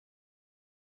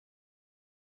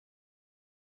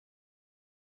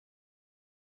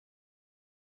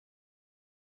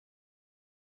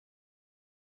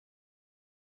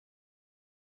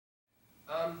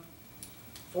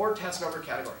4 test number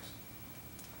categories.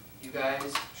 You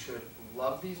guys should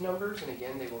love these numbers, and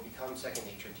again, they will become second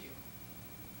nature to you.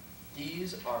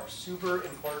 These are super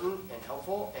important and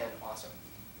helpful and awesome.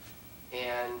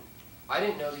 And I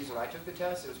didn't know these when I took the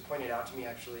test. It was pointed out to me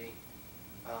actually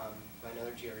by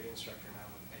another GRE instructor, and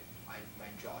my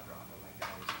jaw dropped. I'm like, that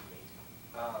is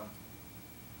amazing.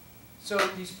 So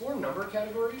these 4 number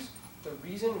categories, the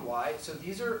reason why, so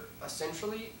these are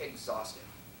essentially exhaustive.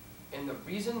 And the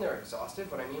reason they're exhaustive,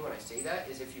 what I mean when I say that,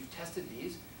 is if you've tested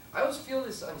these, I always feel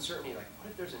this uncertainty, like, what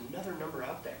if there's another number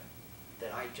out there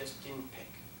that I just didn't pick,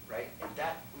 right? And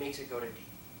that makes it go to D.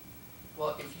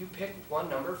 Well, if you pick one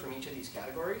number from each of these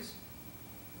categories,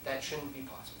 that shouldn't be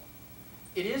possible.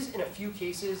 It is in a few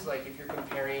cases, like if you're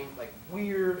comparing like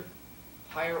weird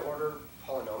higher order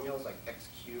polynomials like x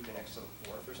cubed and x to the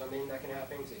 4th or something, that can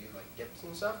happen because they do like dips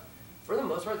and stuff. For the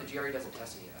most part, the GRE doesn't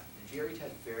test any of that. The GRE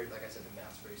tests very, like I said, the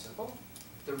math's very simple.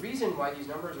 The reason why these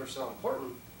numbers are so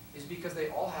important is because they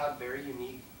all have very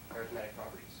unique arithmetic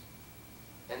properties.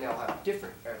 And they all have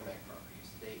different arithmetic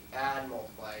properties. They add,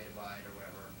 multiply, divide, or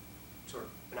whatever, sort of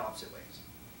in opposite ways.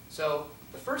 So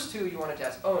the first 2 you want to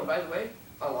test. Oh, and by the way,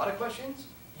 on a lot of questions,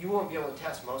 you won't be able to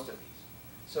test most of these.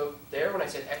 So there, when I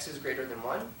said x is greater than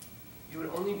 1, you would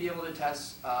only be able to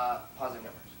test positive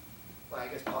numbers. Well, I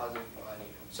guess positive,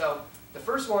 uneven. So the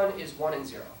first one is 1 and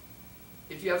 0.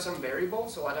 If you have some variable,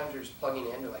 so a lot of times you're just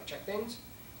plugging in to like check things.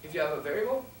 If you have a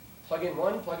variable, plug in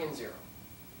 1, plug in 0.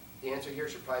 The answer here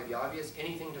should probably be obvious.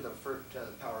 Anything to the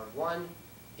power of 1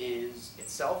 is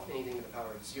itself. Anything to the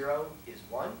power of 0 is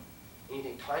 1.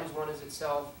 Anything times 1 is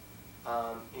itself.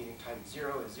 Anything times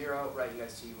 0 is 0, right? You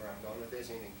guys see where I'm going with this.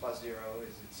 Anything plus 0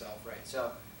 is itself, right?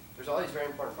 So there's all these very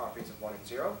important properties of 1 and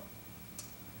 0.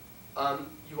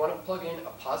 You want to plug in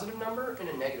a positive number and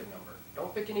a negative number.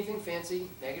 Don't pick anything fancy,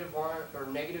 -1 or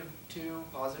 -2,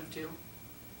 +2,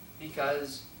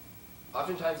 because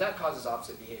oftentimes that causes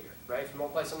opposite behavior, right? If you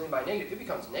multiply something by negative, it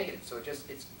becomes negative. So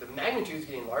the magnitude is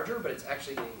getting larger, but it's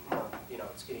actually getting more,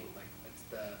 it's getting like,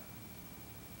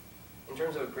 in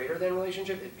terms of a greater than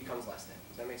relationship, it becomes less than.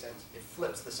 Does that make sense? It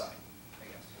flips the sign, I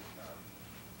guess.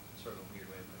 Sort of a weird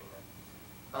way of putting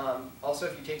that. Also,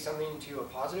 if you take something to a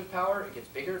positive power, it gets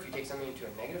bigger. If you take something to a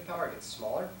negative power, it gets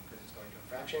smaller because it's going to a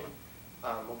fraction.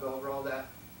 We'll go over all that.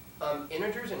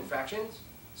 Integers and fractions.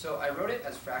 So I wrote it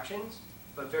as fractions,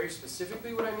 but very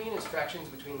specifically what I mean is fractions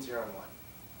between 0 and 1.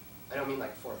 I don't mean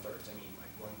like 4/3, I mean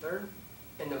like 1/3.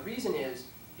 And the reason is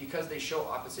because they show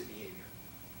opposite behavior.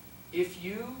 If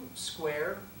you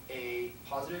square a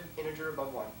positive integer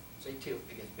above 1, say 2,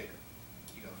 it gets bigger.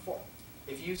 You go to 4.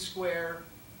 If you square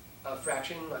a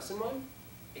fraction less than 1,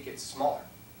 it gets smaller.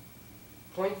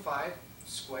 0.5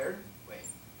 squared, wait.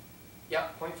 Yeah,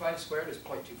 0.5 squared is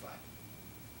 0.25,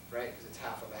 right? Because it's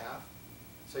half of a half.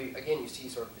 So again, you see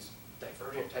sort of this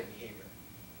divergent type behavior.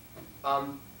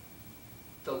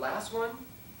 The last one,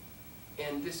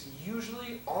 and this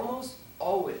usually almost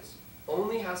always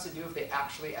only has to do if they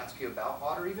actually ask you about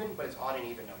odd or even, but it's odd and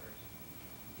even numbers.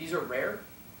 These are rare.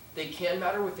 They can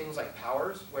matter with things like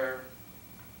powers, where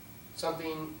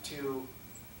something to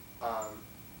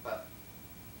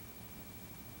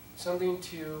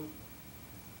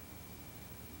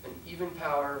an even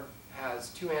power has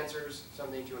 2 answers,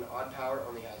 something to an odd power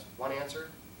only has 1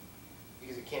 answer,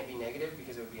 because it can't be negative,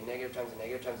 because it would be a negative times a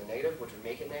negative times a negative, which would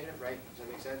make it negative, right? Does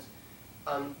that make sense?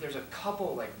 There's a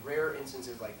couple like rare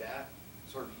instances like that,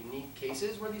 sort of unique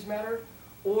cases where these matter,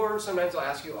 or sometimes I'll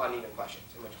ask you odd and even questions,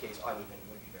 in which case odd and even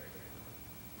would be very, very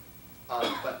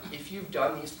important. But if you've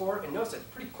done these 4, and notice it's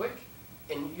pretty quick,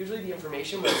 and usually the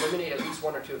information will eliminate at least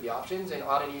 1 or 2 of the options, and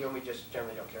odd and even we just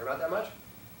generally don't care about that much.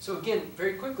 So again,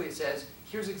 very quickly it says,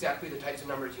 here's exactly the types of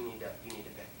numbers you need to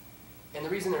pick. And the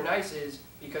reason they're nice is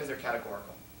because they're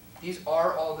categorical. These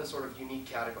are all the sort of unique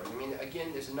categories. I mean,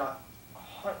 again, this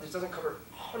doesn't cover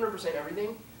 100%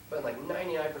 everything, but in like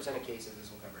 99% of cases,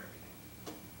 this will cover everything.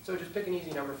 So just pick an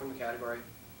easy number from the category.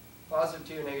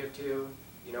 +2, -2,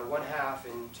 1/2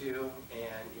 and 2,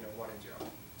 and 1 and 0.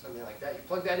 Something like that. You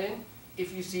plug that in.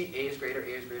 If you see A is greater, A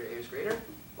is greater, A is greater,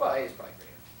 well, A is probably greater.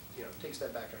 Take a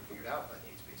step back, try to figure it out, but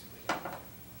A is basically greater.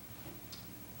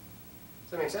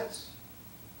 Does that make sense?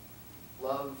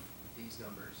 Love these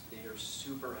numbers. They are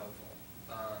super helpful.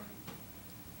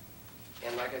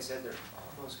 And like I said, they're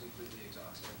almost completely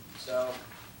exhaustive. So,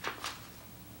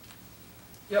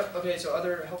 yep, okay, so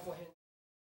other helpful hints.